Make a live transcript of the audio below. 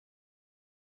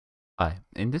Hi,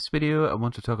 in this video I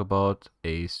want to talk about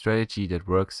a strategy that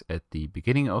works at the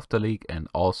beginning of the league and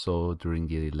also during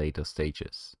the later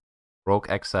stages.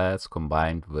 RogueExiles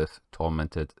combined with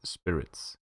Tormented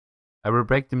Spirits. I will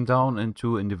break them down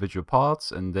into individual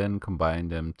parts and then combine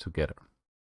them together.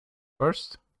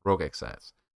 First,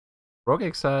 RogueExiles.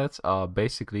 RogueExiles are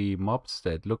basically mobs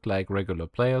that look like regular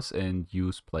players and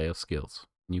use player skills.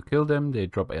 When you kill them, they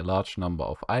drop a large number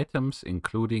of items,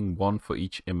 including one for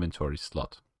each inventory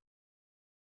slot.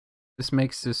 This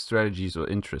makes this strategy so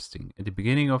interesting. At the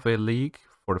beginning of a league,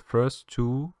 for the first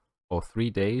 2 or 3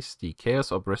 days, the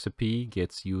Chaos Orb recipe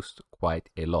gets used quite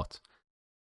a lot.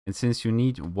 And since you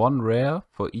need 1 rare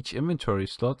for each inventory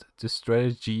slot, this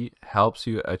strategy helps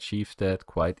you achieve that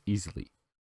quite easily.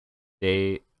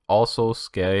 They also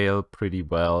scale pretty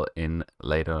well in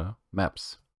later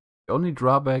maps. The only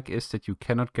drawback is that you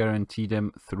cannot guarantee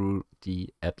them through the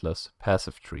Atlas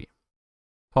passive tree.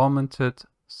 Tormented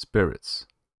Spirits.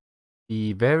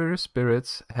 The various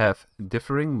spirits have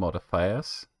differing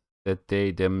modifiers that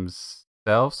they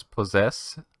themselves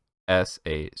possess as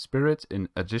a spirit, in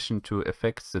addition to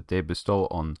effects that they bestow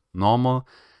on normal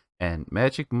and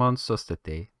magic monsters that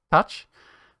they touch,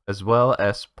 as well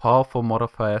as powerful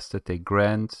modifiers that they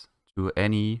grant to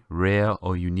any rare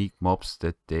or unique mobs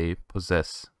that they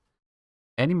possess.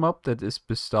 Any mob that is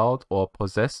bestowed or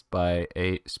possessed by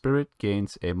a spirit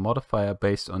gains a modifier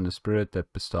based on the spirit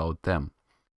that bestowed them,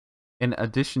 in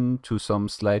addition to some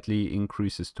slightly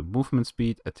increases to movement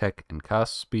speed, attack and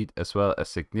cast speed, as well as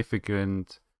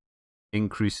significant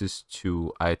increases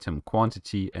to item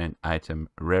quantity and item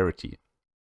rarity.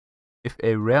 If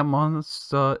a rare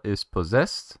monster is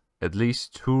possessed, at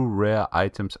least 2 rare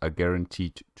items are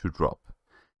guaranteed to drop.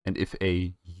 And if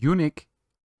a unique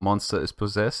monster is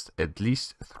possessed, at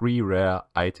least 3 rare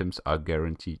items are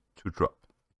guaranteed to drop.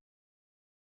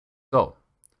 So,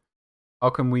 how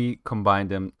can we combine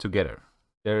them together?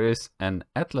 There is an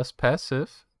Atlas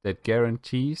passive that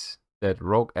guarantees that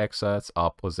RogueExiles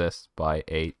are possessed by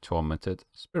a Tormented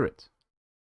Spirit.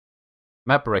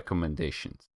 Map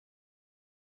recommendations.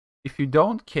 If you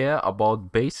don't care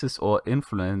about bases or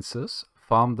influences,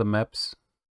 farm the maps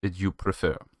that you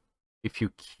prefer. If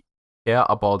you care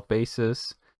about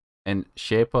bases and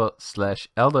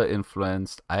Shaper/Elder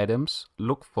influenced items,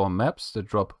 look for maps that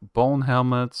drop bone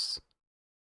helmets,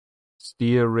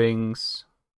 steer rings,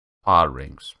 par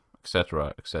rings,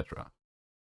 etc., etc.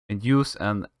 And use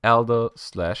an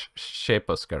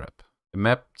Elder/Shaper scarab. The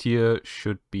map tier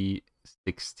should be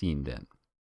 16 then.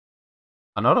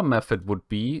 Another method would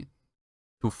be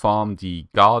to farm the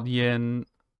Guardian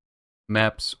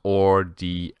maps or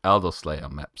the Elder Slayer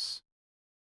maps.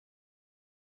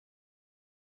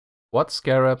 What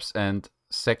scarabs and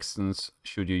sextants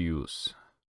should you use?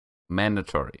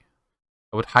 Mandatory.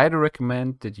 I would highly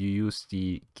recommend that you use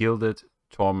the Gilded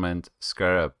Torment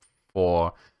Scarab,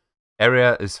 for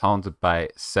area is haunted by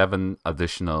 7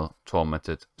 additional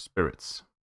Tormented Spirits.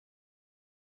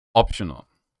 Optional.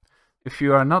 If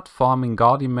you are not farming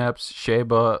Guardian maps,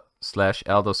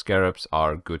 Shaper/Elder Scarabs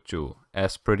are good too,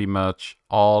 as pretty much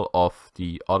all of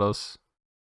the others.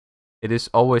 It is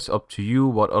always up to you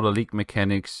what other league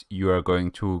mechanics you are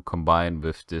going to combine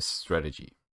with this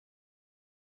strategy.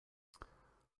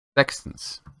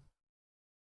 Sextants.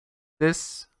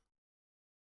 This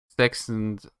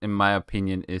sextant, in my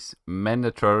opinion, is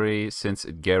mandatory since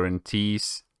it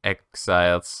guarantees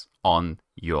exiles on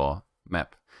your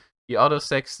map. The other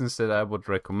sextants that I would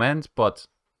recommend, but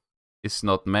it's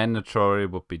not mandatory,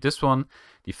 would be this one.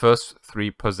 The first 3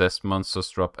 possessed monsters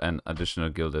drop an additional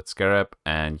Gilded Scarab,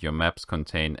 and your maps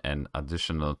contain an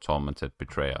additional Tormented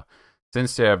Betrayer.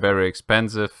 Since they are very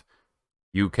expensive,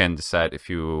 you can decide if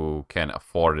you can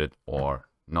afford it or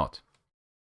not.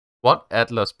 What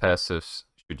Atlas passives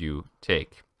should you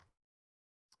take?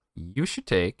 You should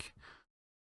take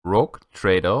Rogue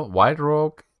Trader. White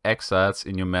RogueExiles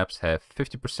in your maps have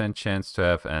 50% chance to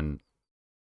have an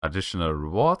additional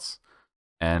rewards,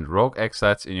 and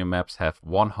RogueExiles in your maps have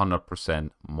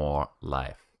 100% more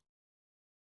life.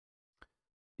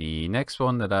 The next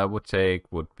one that I would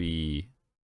take would be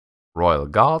Royal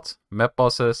Guard. Map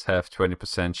bosses have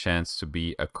 20% chance to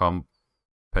be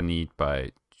accompanied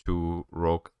by 2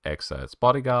 RogueExiles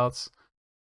bodyguards.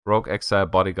 RogueExile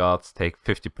bodyguards take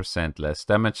 50% less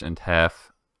damage and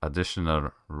have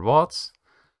additional rewards.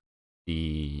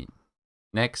 The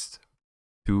next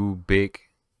 2 big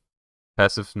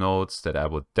passive nodes that I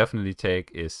would definitely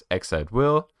take is Exiled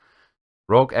Will.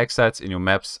 RogueExiles in your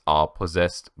maps are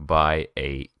possessed by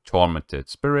a Tormented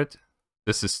Spirit.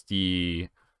 This is the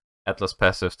Atlas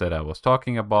passive that I was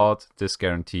talking about. This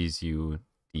guarantees you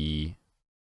the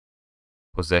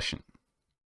possession.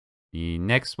 The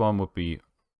next one would be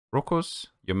Rokus.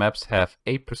 Your maps have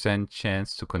 8%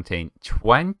 chance to contain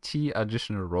 20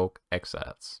 additional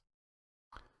RogueExiles.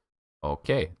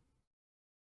 Okay.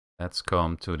 Let's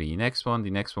come to the next one.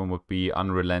 The next one would be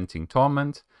Unrelenting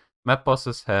Torment. Map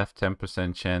bosses have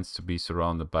 10% chance to be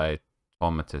surrounded by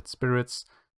Tormented Spirits,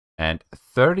 and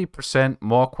 30%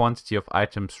 more quantity of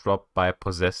items dropped by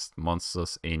possessed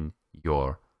monsters in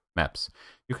your maps.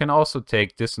 You can also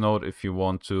take this node if you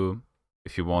want to.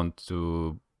 If you want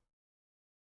to,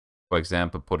 for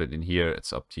example, put it in here,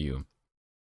 it's up to you.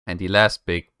 And the last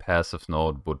big passive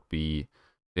node would be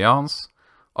Seance.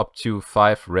 Up to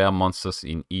 5 rare monsters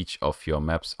in each of your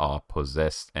maps are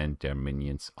possessed and their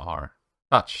minions are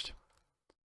touched.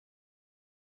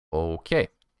 Okay,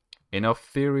 enough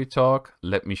theory talk.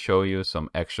 Let me show you some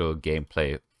actual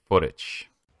gameplay footage.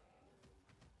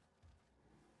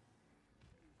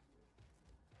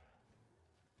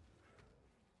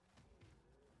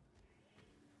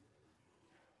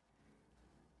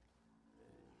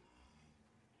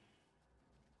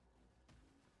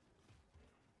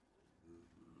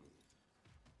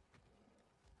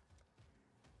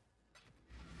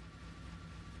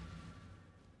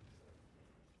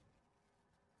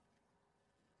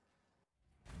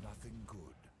 Nothing good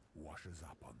washes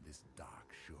up on this dark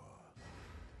shore.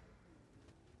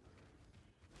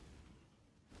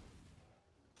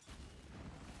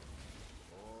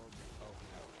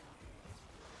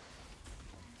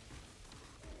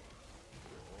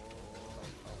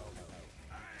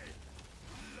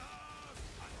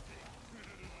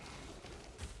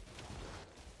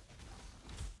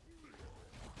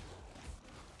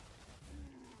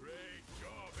 Great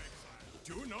job, Exile.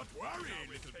 Do not worry,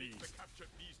 little beast.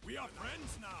 We are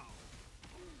friends now.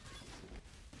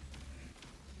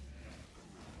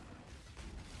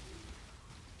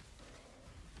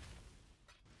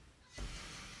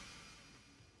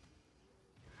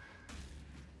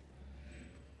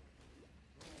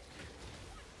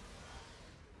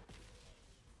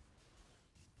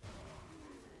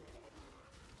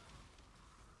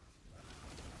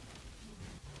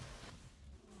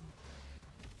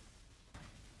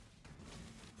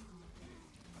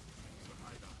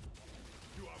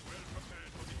 You are well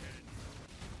prepared for the end.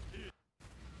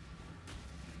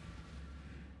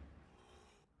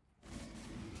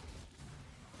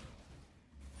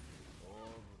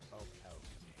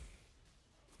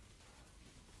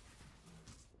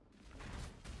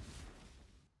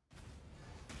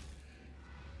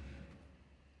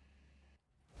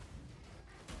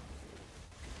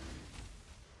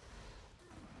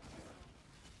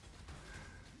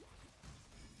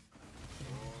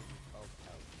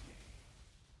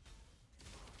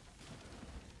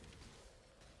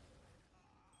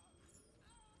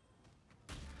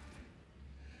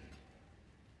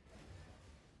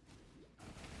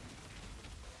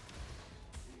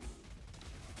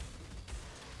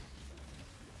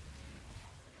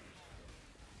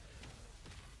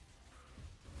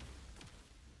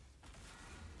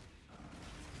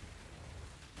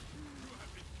 You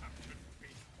have been captured,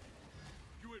 beast.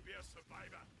 You will be a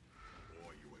survivor,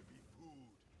 or you will be food.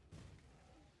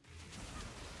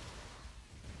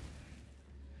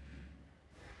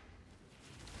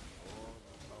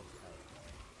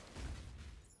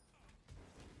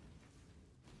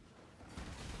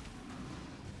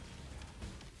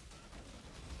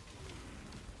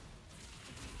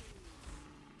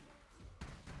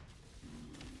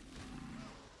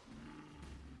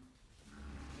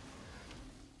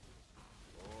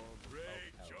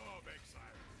 Great job,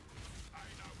 Exile. I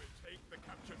now will take the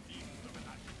captured beasts of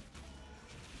Atlantis.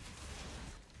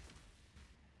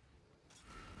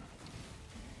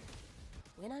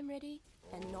 When I'm ready,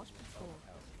 and not before.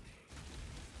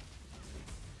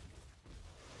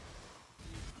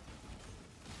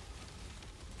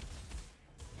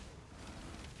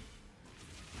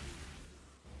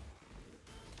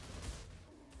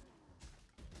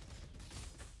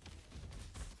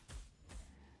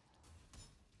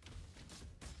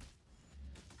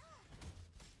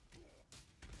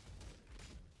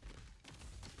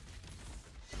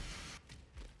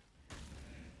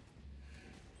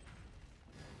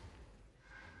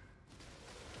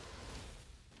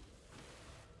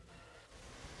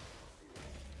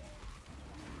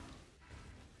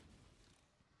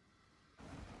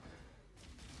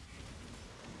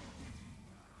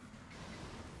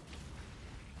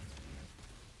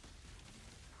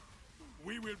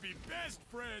 We will be best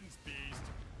friends, beast,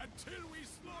 until we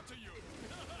slaughter you.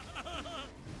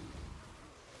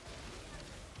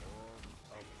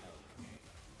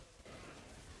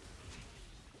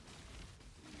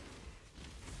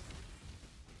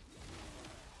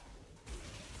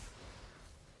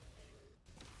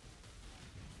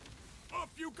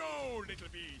 you go, little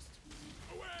beast!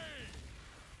 Away!